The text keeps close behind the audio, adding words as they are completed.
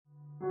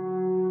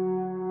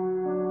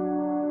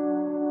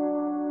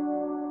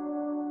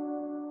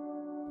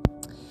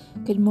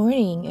Good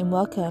morning and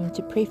welcome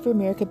to Pray for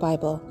America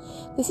Bible.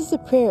 This is a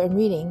prayer and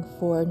reading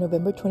for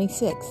November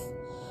 26th.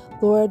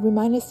 Lord,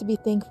 remind us to be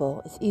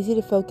thankful. It's easy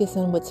to focus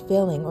on what's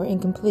failing or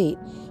incomplete,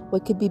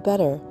 what could be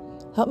better.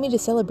 Help me to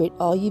celebrate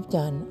all you've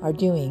done, are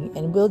doing,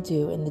 and will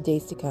do in the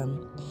days to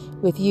come.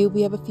 With you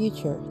we have a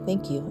future.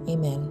 Thank you.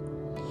 Amen.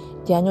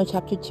 Daniel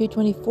chapter 2,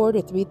 24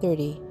 to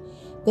 3:30.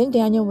 Then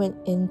Daniel went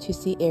in to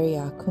see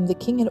Arioch, whom the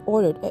king had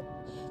ordered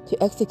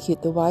to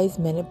execute the wise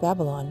men of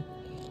Babylon.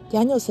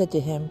 Daniel said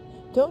to him,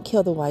 "Don't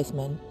kill the wise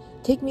men.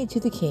 Take me to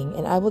the king,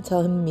 and I will tell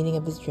him the meaning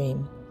of his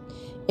dream."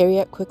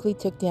 Arioch quickly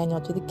took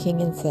Daniel to the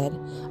king and said,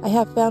 "I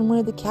have found one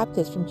of the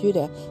captives from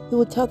Judah who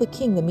will tell the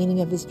king the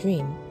meaning of his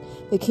dream."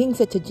 The king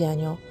said to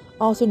Daniel,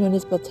 also known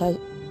as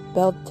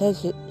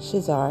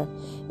Belteshazzar,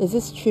 "Is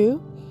this true?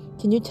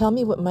 Can you tell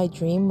me what my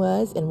dream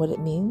was and what it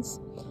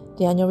means?"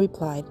 Daniel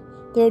replied,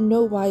 "There are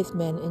no wise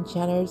men,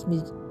 enchanters,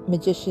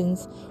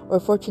 magicians, or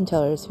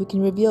fortune-tellers who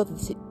can reveal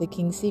the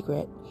king's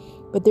secret,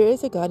 but there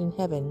is a God in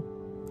heaven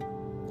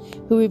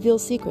who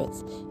reveals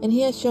secrets, and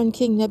he has shown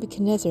King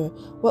Nebuchadnezzar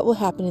what will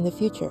happen in the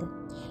future.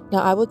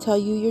 Now I will tell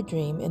you your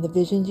dream and the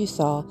visions you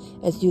saw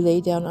as you lay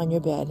down on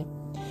your bed.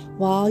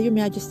 While your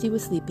majesty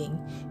was sleeping,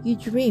 you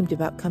dreamed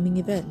about coming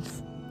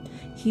events.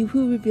 He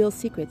who reveals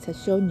secrets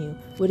has shown you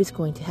what is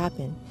going to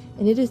happen,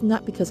 and it is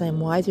not because I am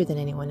wiser than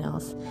anyone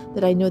else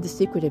that I know the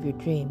secret of your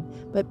dream,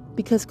 but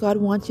because God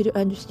wants you to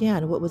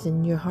understand what was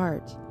in your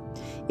heart.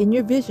 In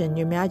your vision,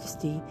 your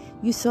majesty,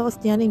 you saw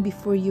standing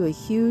before you a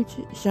huge,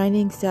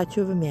 shining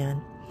statue of a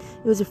man.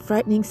 It was a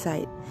frightening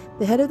sight.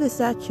 The head of the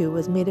statue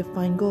was made of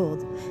fine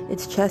gold.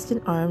 Its chest and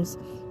arms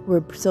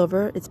were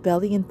silver, its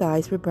belly and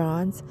thighs were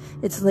bronze,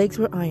 its legs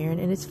were iron,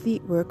 and its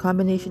feet were a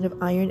combination of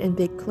iron and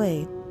baked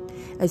clay.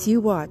 As you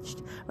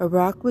watched, a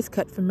rock was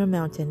cut from a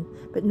mountain,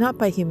 but not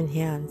by human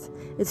hands.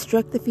 It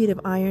struck the feet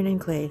of iron and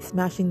clay,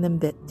 smashing them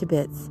to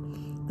bits.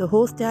 The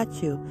whole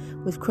statue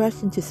was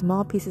crushed into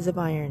small pieces of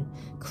iron,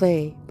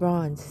 clay,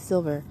 bronze,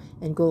 silver,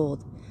 and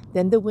gold.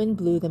 Then the wind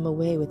blew them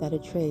away without a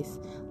trace,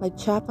 like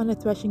chaff on a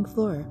threshing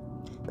floor.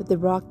 But the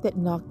rock that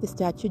knocked the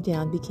statue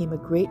down became a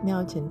great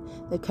mountain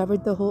that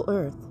covered the whole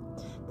earth.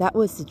 That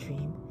was the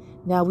dream.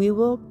 Now we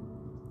will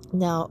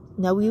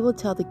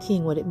tell the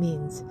king what it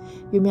means.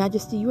 Your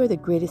majesty, you are the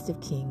greatest of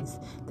kings.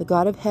 The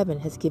God of heaven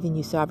has given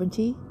you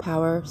sovereignty,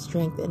 power,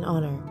 strength, and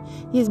honor.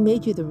 He has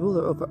made you the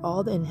ruler over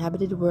all the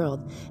inhabited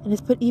world, and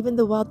has put even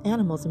the wild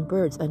animals and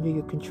birds under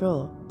your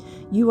control.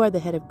 You are the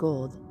head of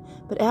gold.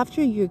 But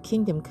after your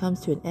kingdom comes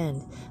to an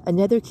end,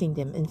 another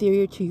kingdom,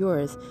 inferior to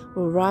yours,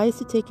 will rise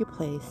to take your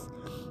place.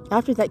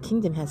 After that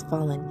kingdom has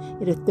fallen,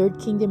 yet a third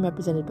kingdom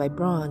represented by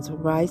bronze will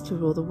rise to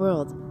rule the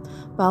world.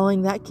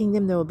 Following that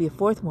kingdom, there will be a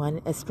fourth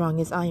one as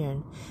strong as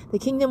iron. The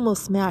kingdom will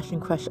smash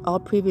and crush all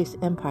previous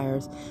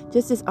empires,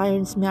 just as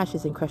iron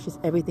smashes and crushes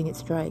everything it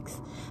strikes.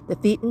 The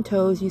feet and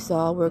toes you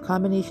saw were a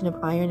combination of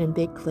iron and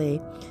baked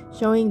clay,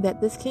 showing that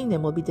this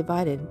kingdom will be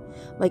divided.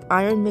 Like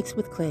iron mixed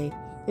with clay,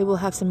 it will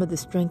have some of the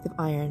strength of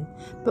iron.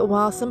 But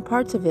while some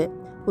parts of it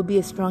will be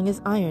as strong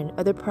as iron,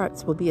 other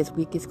parts will be as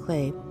weak as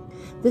clay.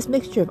 This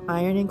mixture of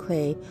iron and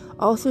clay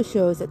also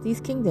shows that these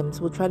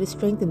kingdoms will try to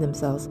strengthen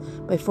themselves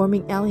by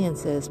forming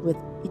alliances with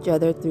each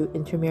other through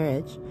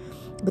intermarriage,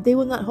 but they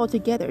will not hold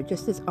together,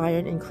 just as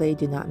iron and clay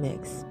do not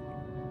mix.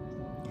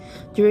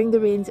 During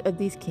the reigns of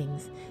these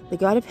kings, the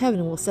God of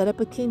heaven will set up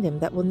a kingdom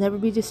that will never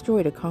be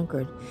destroyed or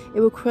conquered. It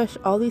will crush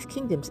all these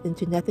kingdoms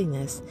into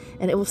nothingness,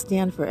 and it will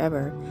stand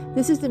forever.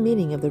 This is the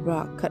meaning of the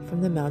rock cut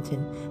from the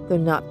mountain, though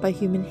not by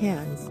human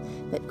hands,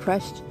 that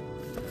crushed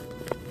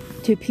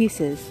to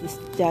pieces the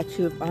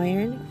statue of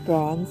iron,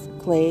 bronze,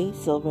 clay,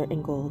 silver,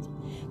 and gold.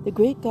 The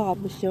great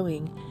God was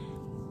showing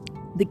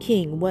the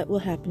king what will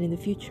happen in the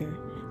future.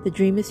 The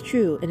dream is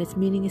true, and its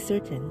meaning is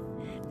certain.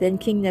 Then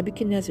King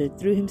Nebuchadnezzar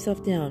threw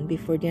himself down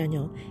before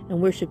Daniel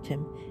and worshipped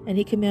him, and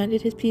he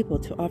commanded his people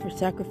to offer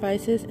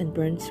sacrifices and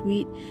burn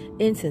sweet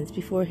incense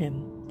before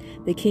him.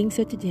 The king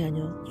said to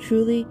Daniel,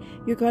 "Truly,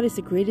 your God is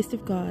the greatest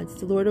of gods,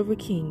 the Lord over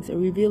kings, a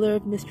revealer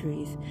of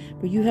mysteries,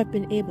 for you have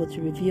been able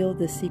to reveal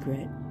this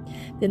secret."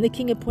 Then the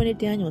king appointed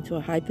Daniel to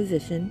a high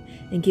position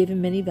and gave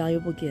him many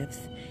valuable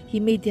gifts. He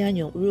made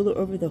Daniel ruler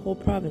over the whole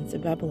province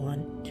of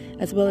Babylon,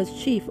 as well as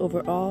chief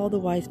over all the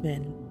wise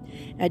men.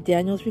 At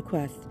Daniel's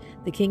request,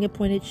 the king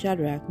appointed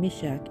Shadrach,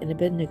 Meshach, and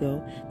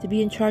Abednego to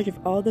be in charge of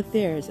all the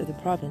affairs of the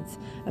province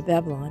of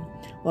Babylon,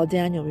 while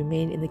Daniel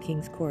remained in the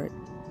king's court.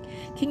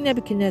 King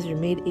Nebuchadnezzar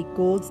made a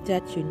gold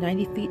statue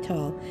 90 feet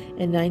tall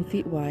and 9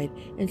 feet wide,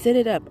 and set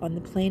it up on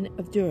the plain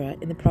of Dura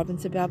in the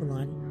province of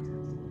Babylon.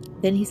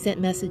 Then he sent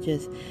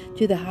messages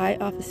to the high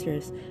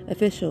officers,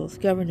 officials,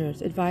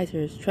 governors,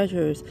 advisors,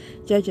 treasurers,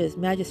 judges,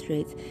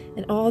 magistrates,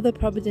 and all the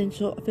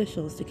providential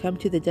officials to come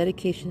to the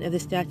dedication of the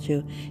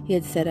statue he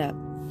had set up.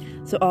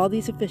 So all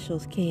these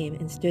officials came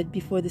and stood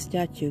before the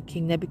statue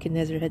King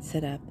Nebuchadnezzar had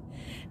set up.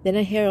 Then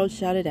a herald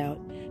shouted out,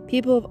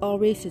 "People of all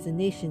races and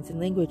nations and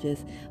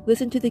languages,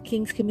 listen to the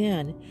king's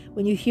command.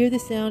 When you hear the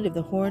sound of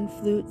the horn,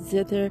 flute,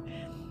 zither,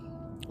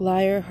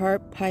 lyre,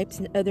 harp, pipes,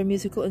 and other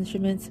musical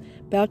instruments,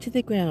 bow to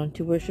the ground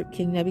to worship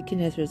King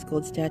Nebuchadnezzar's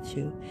gold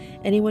statue.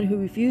 Anyone who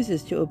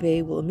refuses to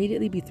obey will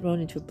immediately be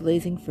thrown into a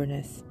blazing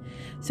furnace.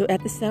 So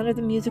at the sound of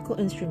the musical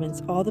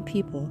instruments, all the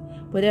people,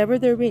 whatever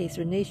their race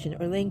or nation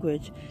or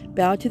language,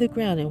 bowed to the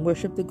ground and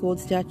worshipped the gold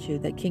statue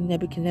that King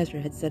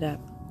Nebuchadnezzar had set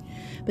up.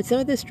 But some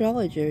of the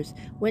astrologers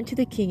went to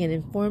the king and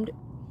informed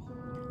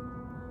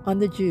on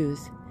the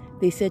Jews.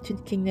 They said to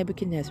King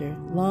Nebuchadnezzar,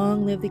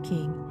 "Long live the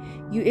king!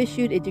 You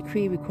issued a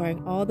decree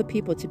requiring all the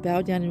people to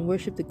bow down and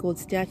worship the gold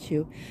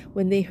statue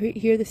when they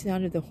hear the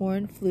sound of the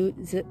horn, flute,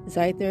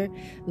 zither,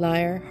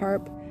 lyre,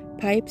 harp,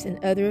 pipes,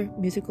 and other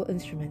musical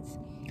instruments.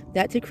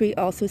 That decree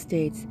also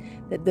states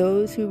that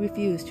those who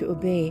refuse to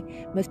obey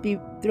must be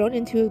thrown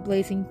into a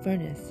blazing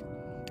furnace.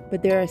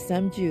 But there are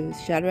some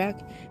Jews, Shadrach,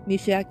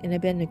 Meshach, and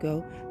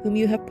Abednego, whom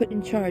you have put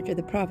in charge of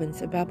the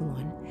province of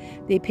Babylon.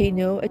 They pay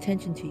no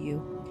attention to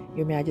you,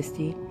 Your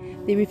Majesty.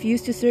 They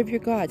refuse to serve your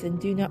gods and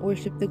do not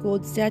worship the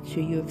gold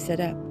statue you have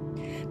set up."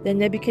 Then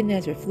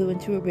Nebuchadnezzar flew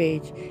into a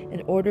rage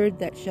and ordered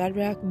that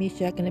Shadrach,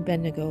 Meshach, and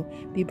Abednego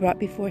be brought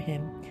before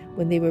him.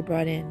 When they were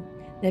brought in,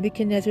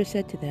 Nebuchadnezzar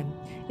said to them,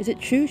 "Is it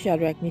true,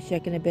 Shadrach,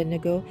 Meshach, and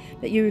Abednego,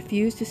 that you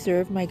refuse to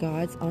serve my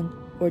gods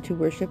or to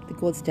worship the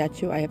gold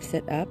statue I have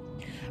set up?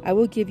 I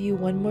will give you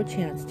one more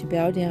chance to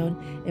bow down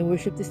and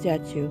worship the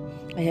statue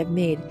I have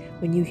made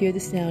when you hear the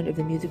sound of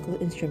the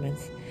musical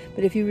instruments.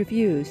 But if you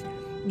refuse,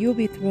 you will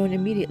be thrown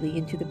immediately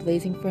into the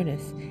blazing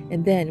furnace,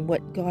 and then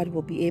what God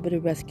will be able to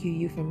rescue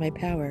you from my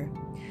power?"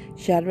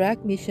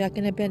 Shadrach, Meshach,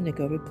 and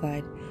Abednego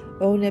replied,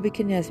 "O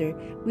Nebuchadnezzar,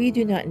 we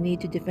do not need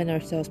to defend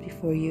ourselves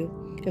before you.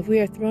 If we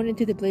are thrown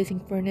into the blazing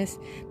furnace,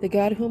 the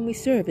God whom we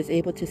serve is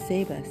able to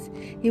save us.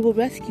 He will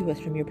rescue us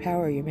from your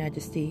power, Your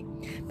Majesty.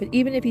 But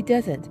even if he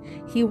doesn't,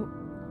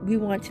 we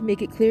want to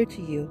make it clear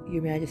to you,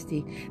 Your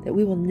Majesty, that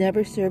we will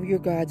never serve your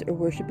gods or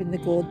worship in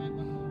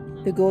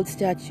the gold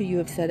statue you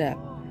have set up."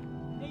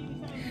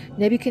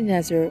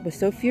 Nebuchadnezzar was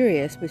so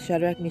furious with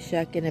Shadrach,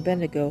 Meshach, and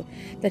Abednego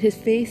that his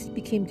face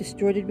became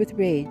distorted with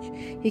rage.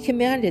 He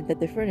commanded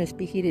that the furnace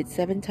be heated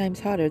 7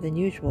 times hotter than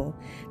usual.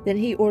 Then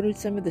he ordered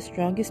some of the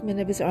strongest men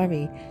of his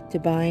army to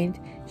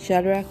bind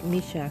Shadrach,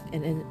 Meshach,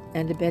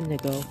 and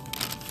Abednego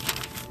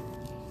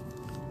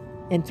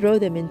and throw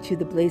them into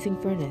the blazing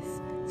furnace.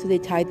 So they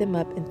tied them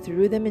up and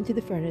threw them into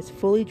the furnace,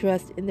 fully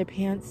dressed in their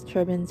pants,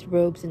 turbans,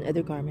 robes, and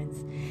other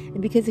garments.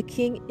 And because the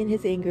king in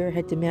his anger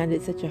had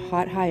demanded such a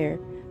hot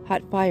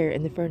fire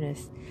in the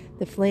furnace,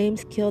 the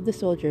flames killed the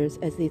soldiers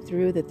as they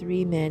threw the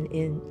 3 men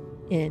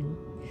in.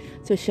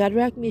 So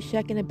Shadrach,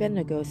 Meshach, and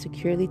Abednego,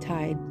 securely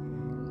tied,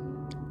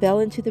 fell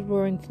into the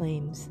roaring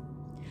flames.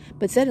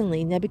 But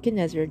suddenly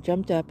Nebuchadnezzar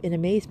jumped up in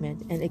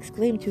amazement and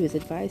exclaimed to his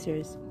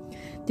advisers,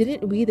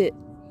 "Didn't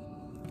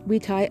we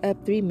tie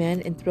up 3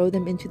 men and throw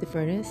them into the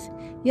furnace?"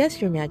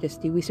 "Yes, Your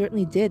Majesty, we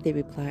certainly did," they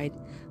replied.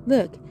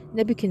 "Look,"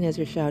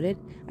 Nebuchadnezzar shouted,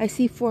 "I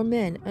see 4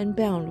 men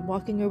unbound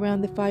walking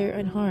around the fire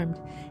unharmed,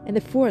 and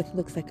the 4th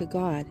looks like a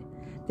god."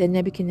 Then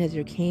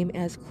Nebuchadnezzar came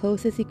as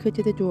close as he could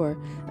to the door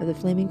of the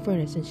flaming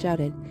furnace and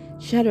shouted,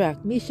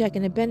 "Shadrach, Meshach,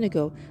 and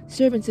Abednego,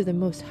 servants of the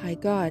Most High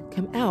God,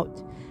 come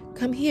out!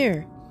 Come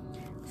here!"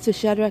 So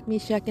Shadrach,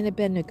 Meshach, and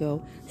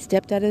Abednego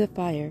stepped out of the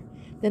fire.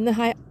 Then the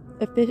high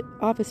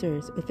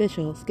officers,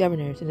 officials,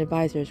 governors, and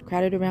advisers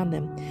crowded around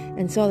them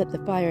and saw that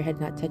the fire had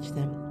not touched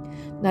them.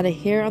 Not a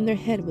hair on their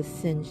head was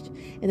singed,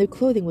 and their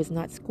clothing was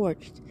not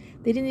scorched.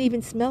 They didn't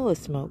even smell of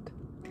smoke.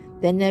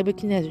 Then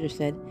Nebuchadnezzar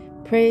said,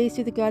 "Praise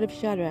to the God of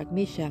Shadrach,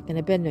 Meshach, and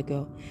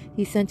Abednego.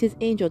 He sent his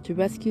angel to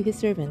rescue his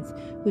servants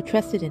who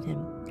trusted in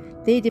him.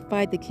 They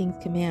defied the king's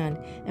command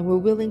and were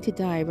willing to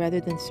die rather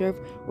than serve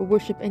or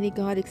worship any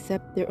god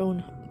except their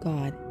own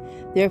God.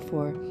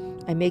 Therefore,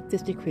 I make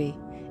this decree.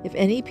 If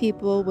any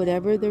people,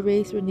 whatever their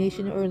race or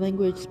nation or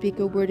language, speak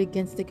a word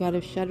against the God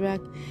of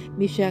Shadrach,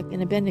 Meshach,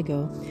 and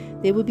Abednego,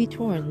 they will be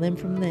torn limb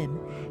from limb,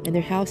 and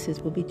their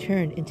houses will be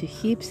turned into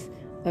heaps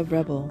of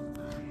rubble.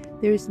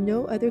 There is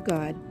no other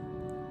God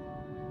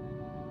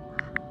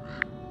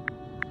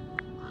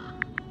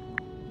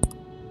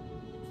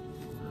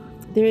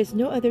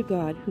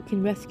who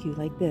can rescue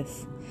like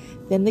this."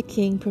 Then the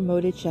king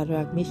promoted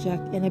Shadrach,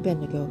 Meshach, and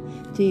Abednego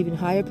to even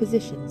higher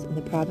positions in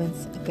the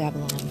province of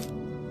Babylon.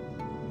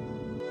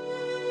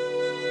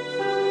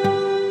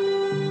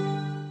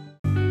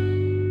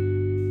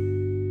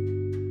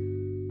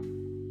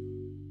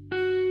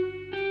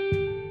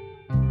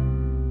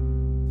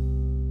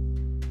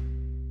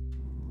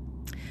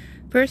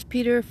 First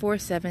Peter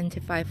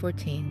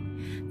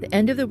 4:7-5:14. The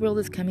end of the world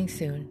is coming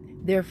soon.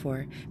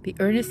 Therefore, be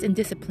earnest and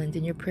disciplined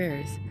in your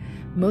prayers.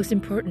 Most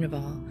important of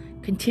all,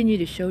 continue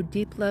to show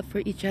deep love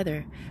for each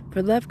other,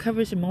 for love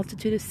covers a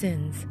multitude of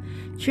sins.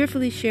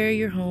 Cheerfully share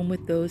your home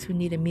with those who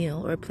need a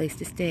meal or a place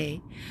to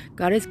stay.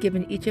 God has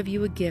given each of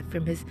you a gift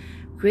from his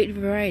great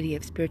variety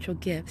of spiritual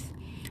gifts.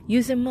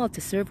 Use them well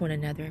to serve one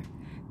another.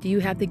 Do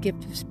you have the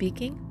gift of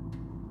speaking?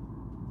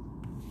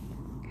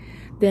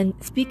 Then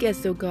speak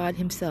as though God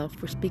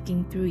himself were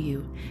speaking through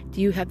you.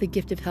 Do you have the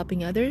gift of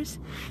helping others?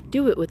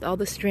 Do it with all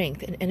the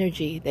strength and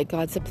energy that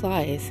God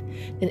supplies.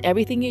 Then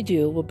everything you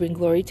do will bring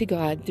glory to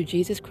God through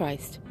Jesus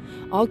Christ.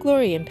 All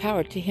glory and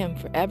power to him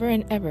forever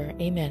and ever.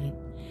 Amen.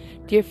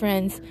 Dear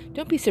friends,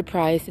 don't be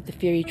surprised at the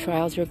fiery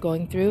trials you're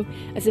going through,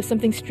 as if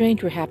something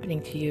strange were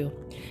happening to you.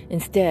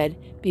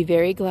 Instead, be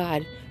very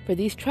glad, for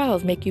these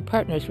trials make you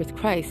partners with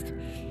Christ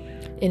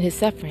in his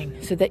suffering,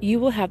 so that you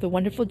will have the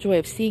wonderful joy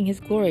of seeing his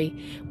glory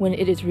when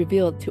it is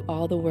revealed to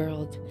all the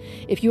world.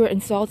 If you are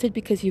insulted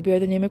because you bear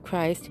the name of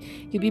Christ,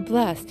 you'll be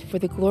blessed, for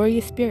the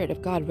glorious Spirit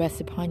of God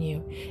rests upon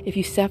you. If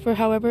you suffer,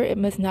 however, it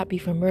must not be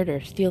for murder,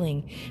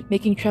 stealing,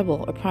 making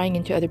trouble, or prying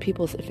into other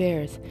people's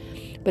affairs.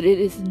 But it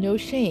is no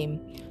shame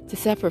to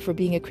suffer for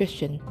being a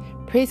Christian.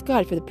 Praise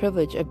God for the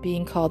privilege of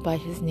being called by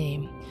his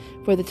name.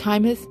 For the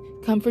time has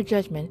come for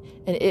judgment,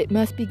 and it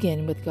must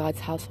begin with God's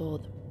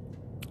household.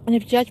 And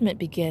if judgment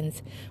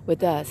begins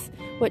with us,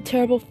 what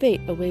terrible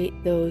fate awaits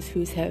those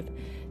who have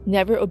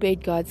never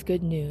obeyed God's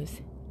good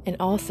news? And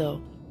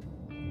also,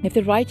 if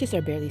the righteous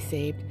are barely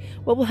saved,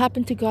 what will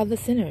happen to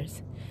godless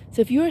sinners?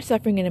 So if you are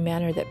suffering in a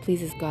manner that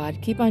pleases God,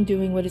 keep on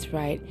doing what is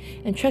right,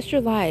 and trust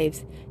your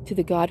lives to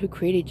the God who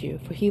created you,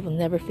 for he will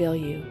never fail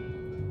you.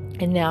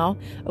 And now,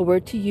 a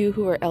word to you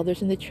who are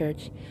elders in the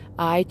church.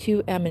 I,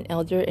 too, am an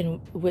elder and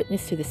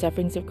witness to the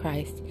sufferings of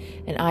Christ,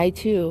 and I,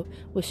 too,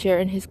 will share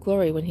in his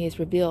glory when he is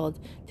revealed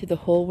to the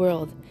whole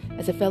world.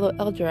 As a fellow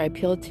elder, I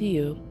appeal to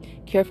you.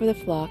 Care for the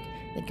flock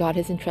that God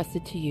has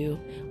entrusted to you.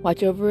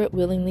 Watch over it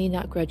willingly,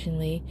 not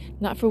grudgingly,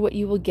 not for what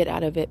you will get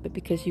out of it, but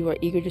because you are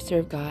eager to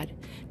serve God.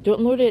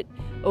 Don't lord it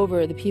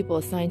over the people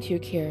assigned to your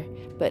care,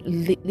 but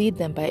lead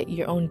them by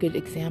your own good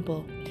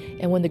example.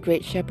 And when the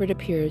great shepherd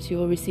appears, you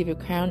will receive a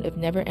crown of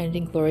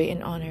never-ending glory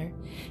and honor.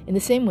 In the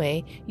same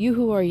way, you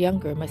who are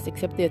younger must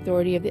accept the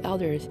authority of the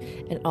elders,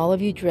 and all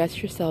of you dress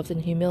yourselves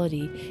in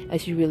humility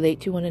as you relate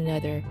to one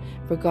another.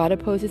 For God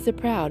opposes the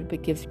proud,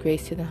 but gives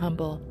grace to the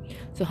humble.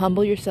 So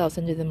humble yourselves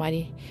under the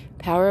mighty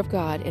power of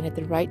God, and at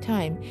the right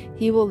time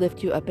he will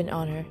lift you up in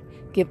honor.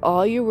 Give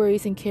all your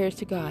worries and cares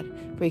to God,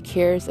 for he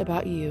cares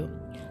about you.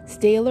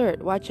 Stay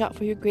alert. Watch out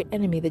for your great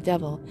enemy, the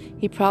devil.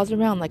 He prowls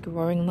around like a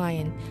roaring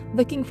lion,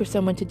 looking for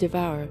someone to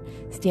devour.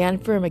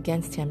 Stand firm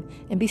against him,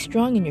 and be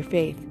strong in your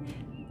faith.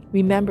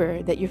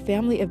 Remember that your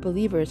family of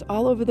believers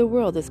all over the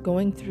world is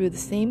going through the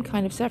same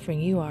kind of suffering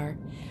you are.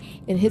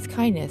 In his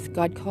kindness,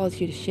 God calls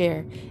you to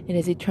share in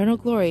his eternal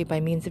glory by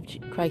means of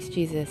Christ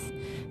Jesus.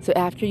 So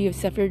after you have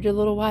suffered a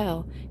little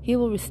while, he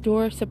will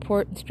restore,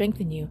 support, and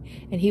strengthen you,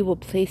 and he will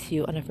place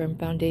you on a firm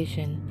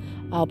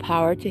foundation. All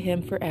power to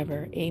him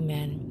forever.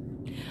 Amen.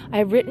 I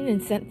have written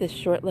and sent this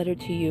short letter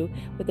to you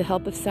with the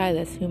help of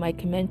Silas, whom I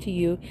commend to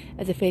you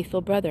as a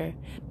faithful brother.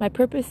 My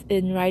purpose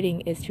in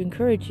writing is to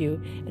encourage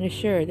you and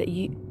assure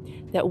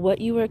that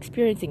what you are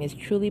experiencing is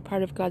truly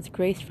part of God's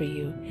grace for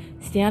you.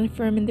 Stand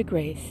firm in the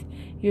grace.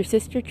 Your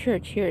sister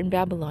church here in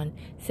Babylon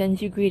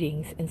sends you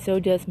greetings, and so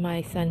does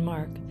my son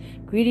Mark.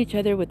 Greet each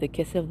other with a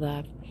kiss of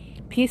love.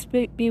 Peace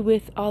be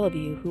with all of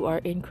you who are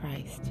in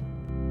Christ.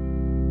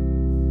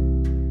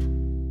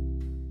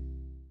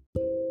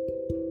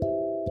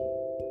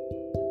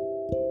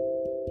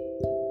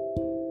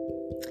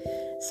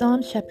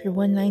 Psalms chapter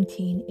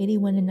 119,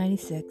 81 and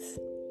 96.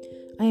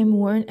 I am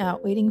worn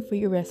out waiting for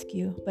your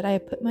rescue, but I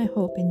have put my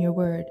hope in your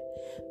word.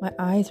 My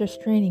eyes are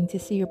straining to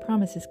see your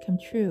promises come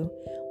true.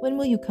 When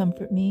will you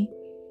comfort me?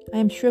 I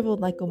am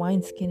shriveled like a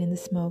wineskin in the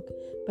smoke,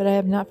 but I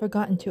have not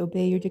forgotten to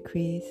obey your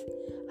decrees.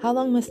 How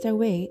long must I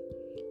wait?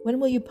 When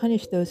will you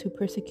punish those who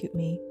persecute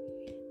me?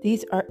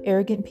 These are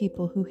arrogant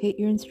people who hate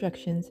your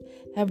instructions,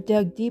 have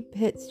dug deep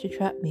pits to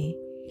trap me.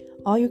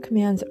 All your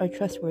commands are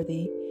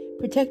trustworthy.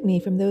 Protect me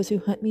from those who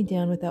hunt me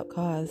down without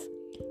cause.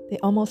 They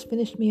almost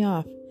finished me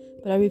off,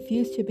 but I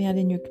refuse to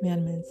abandon your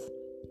commandments.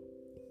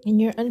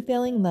 In your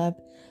unfailing love,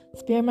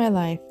 spare my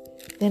life,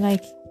 then I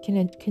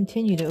can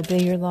continue to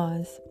obey your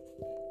laws.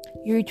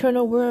 Your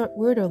eternal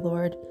word, O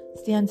Lord,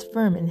 stands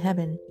firm in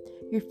heaven.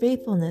 Your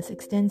faithfulness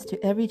extends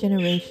to every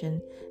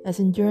generation, as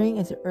enduring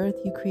as the earth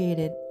you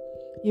created.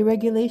 Your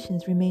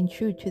regulations remain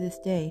true to this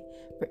day,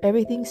 for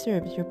everything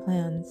serves your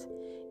plans.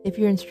 If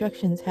your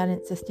instructions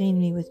hadn't sustained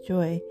me with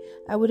joy,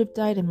 I would have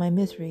died in my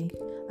misery.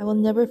 I will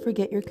never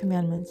forget your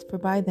commandments, for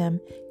by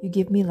them you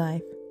give me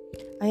life.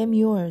 I am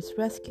yours,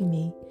 rescue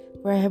me,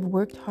 for I have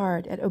worked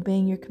hard at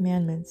obeying your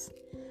commandments.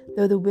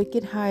 Though the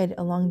wicked hide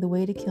along the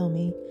way to kill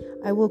me,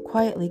 I will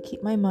quietly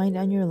keep my mind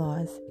on your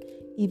laws.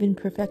 Even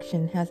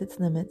perfection has its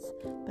limits,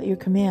 but your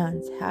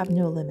commands have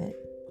no limit.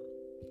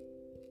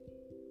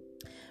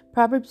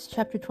 Proverbs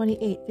chapter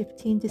 28,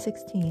 15 to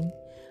 16.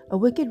 A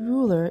wicked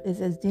ruler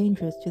is as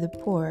dangerous to the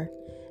poor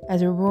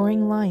as a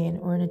roaring lion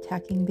or an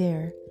attacking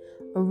bear.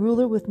 A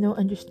ruler with no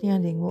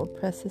understanding will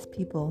oppress his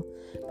people,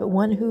 but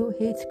one who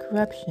hates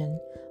corruption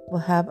will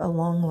have a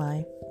long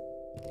life.